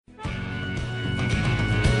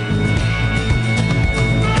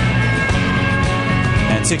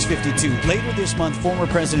6:52. Later this month, former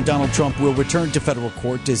President Donald Trump will return to federal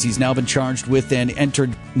court as he's now been charged with and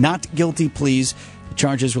entered not guilty pleas. The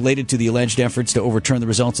charges related to the alleged efforts to overturn the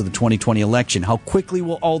results of the 2020 election. How quickly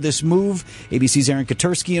will all this move? ABC's Aaron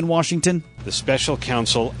Katersky in Washington. The special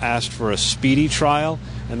counsel asked for a speedy trial,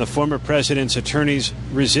 and the former president's attorneys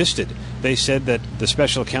resisted. They said that the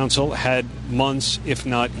special counsel had months, if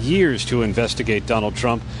not years, to investigate Donald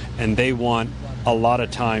Trump, and they want a lot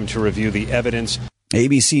of time to review the evidence.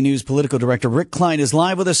 ABC News political director Rick Klein is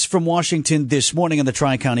live with us from Washington this morning on the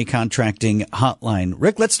Tri-County Contracting Hotline.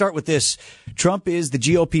 Rick, let's start with this. Trump is the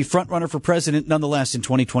GOP frontrunner for president nonetheless in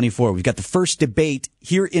 2024. We've got the first debate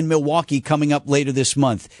here in Milwaukee coming up later this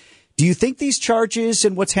month. Do you think these charges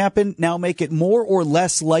and what's happened now make it more or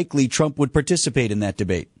less likely Trump would participate in that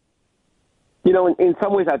debate? You know, in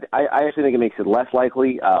some ways, I actually think it makes it less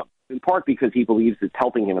likely, in part because he believes it's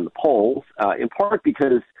helping him in the polls, in part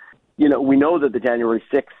because you know, we know that the January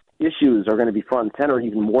 6th issues are going to be front and center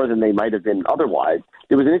even more than they might have been otherwise.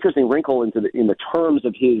 There was an interesting wrinkle in the terms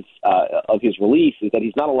of his release is that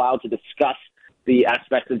he's not allowed to discuss the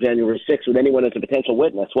aspects of January 6th with anyone as a potential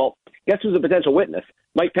witness. Well, guess who's a potential witness?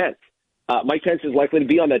 Mike Pence. Mike Pence is likely to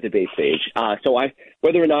be on that debate stage.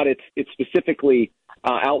 Whether or not it's specifically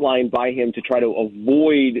outlined by him to try to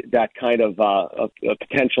avoid that kind of a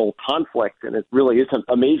potential conflict, and it really is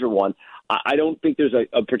a major one. I don't think there's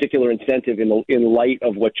a particular incentive in light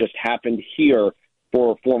of what just happened here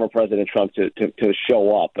for former President Trump to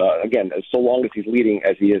show up, again, so long as he's leading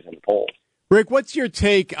as he is in the polls. Rick, what's your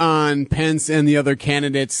take on Pence and the other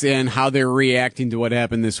candidates and how they're reacting to what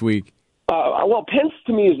happened this week? Well, Pence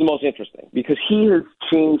to me is the most interesting because he has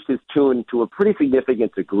changed his tune to a pretty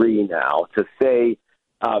significant degree now to say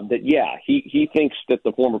that, yeah, he thinks that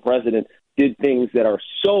the former president did things that are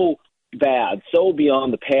so bad, so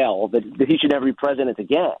beyond the pale that he should never be president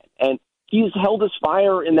again. And he's held his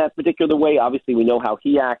fire in that particular way. Obviously, we know how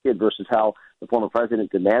he acted versus how the former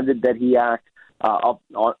president demanded that he act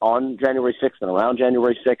on January 6th and around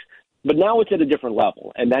January 6th. But now it's at a different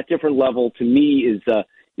level. And that different level, to me, is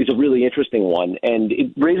a really interesting one. And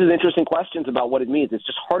it raises interesting questions about what it means. It's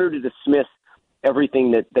just harder to dismiss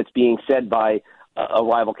everything that's being said by a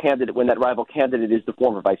rival candidate when that rival candidate is the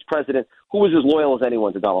former vice president, who was as loyal as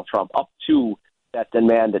anyone to Donald Trump, up to that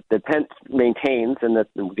demand that Pence maintains and that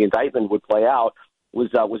the indictment would play out was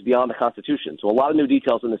beyond the Constitution. So a lot of new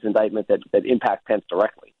details in this indictment that impact Pence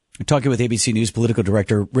directly. We're talking with ABC News political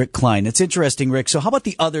director Rick Klein. It's interesting, Rick. So how about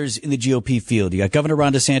the others in the GOP field? You got Governor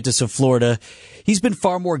Ron DeSantis of Florida. He's been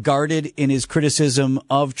far more guarded in his criticism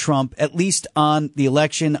of Trump, at least on the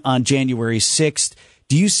election on January 6th.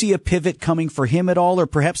 Do you see a pivot coming for him at all, or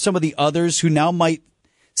perhaps some of the others who now might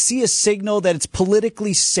see a signal that it's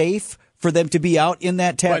politically safe for them to be out in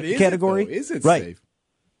that category? Is it right. safe?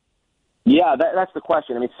 Yeah, that's the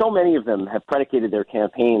question. I mean, so many of them have predicated their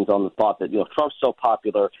campaigns on the thought that, Trump's so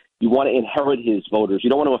popular, you want to inherit his voters. You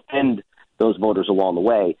don't want to offend those voters along the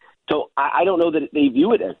way. So I don't know that they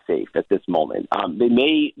view it as safe at this moment. They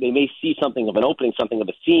may see something of an opening, something of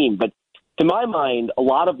a seam, but to my mind, a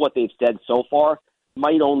lot of what they've said so far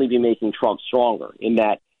might only be making Trump stronger in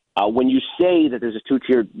that when you say that there's a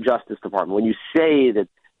two-tiered Justice Department, when you say that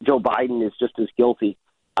Joe Biden is just as guilty,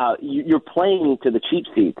 you're playing to the cheap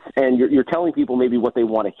seats and you're telling people maybe what they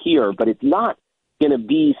want to hear, but it's not going to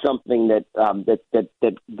be something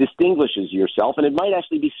that distinguishes yourself, and it might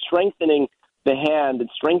actually be strengthening the hand and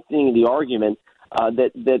strengthening the argument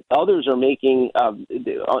that others are making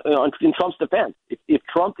in Trump's defense. If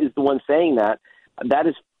Trump is the one saying that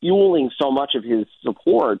is fueling so much of his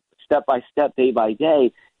support step by step, day by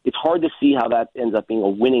day. It's hard to see how that ends up being a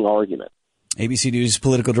winning argument. ABC News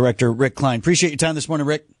political director Rick Klein. Appreciate your time this morning,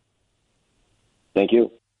 Rick. Thank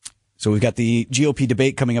you. So we've got the GOP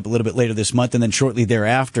debate coming up a little bit later this month, and then shortly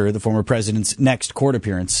thereafter, the former president's next court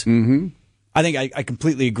appearance. Mm-hmm. I think I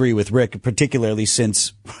completely agree with Rick, particularly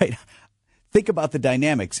since, right, think about the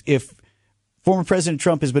dynamics. If former President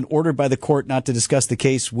Trump has been ordered by the court not to discuss the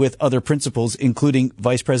case with other principals, including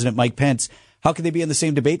Vice President Mike Pence, how can they be on the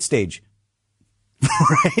same debate stage?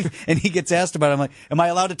 Right? And he gets asked about it. I'm like, am I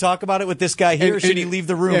allowed to talk about it with this guy here, or should he leave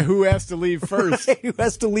the room? Yeah, who has to leave first? Right? Who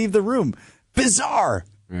has to leave the room? Bizarre.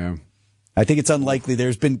 Yeah. I think it's unlikely.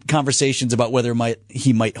 There's been conversations about whether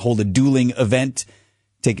he might hold a dueling event,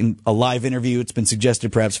 taking a live interview. It's been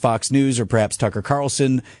suggested perhaps Fox News or perhaps Tucker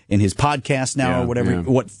Carlson in his podcast now or whatever,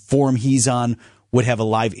 what form he's on, would have a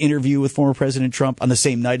live interview with former President Trump on the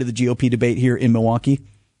same night of the GOP debate here in Milwaukee.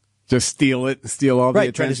 Just steal all the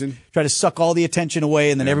attention. Try to suck all the attention away,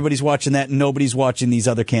 and then everybody's watching that, and nobody's watching these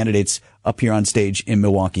other candidates up here on stage in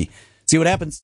Milwaukee. See what happens.